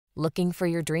Looking for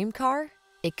your dream car?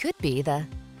 It could be the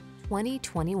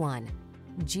 2021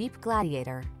 Jeep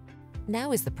Gladiator.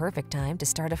 Now is the perfect time to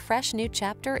start a fresh new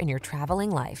chapter in your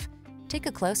traveling life. Take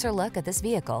a closer look at this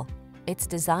vehicle. Its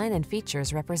design and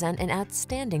features represent an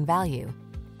outstanding value.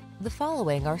 The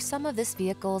following are some of this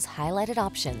vehicle's highlighted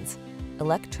options: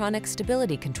 electronic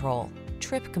stability control,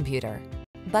 trip computer,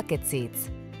 bucket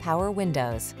seats, power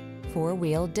windows,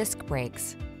 four-wheel disc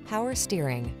brakes, power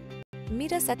steering.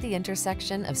 Meet us at the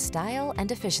intersection of style and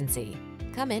efficiency.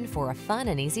 Come in for a fun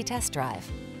and easy test drive.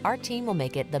 Our team will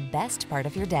make it the best part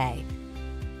of your day.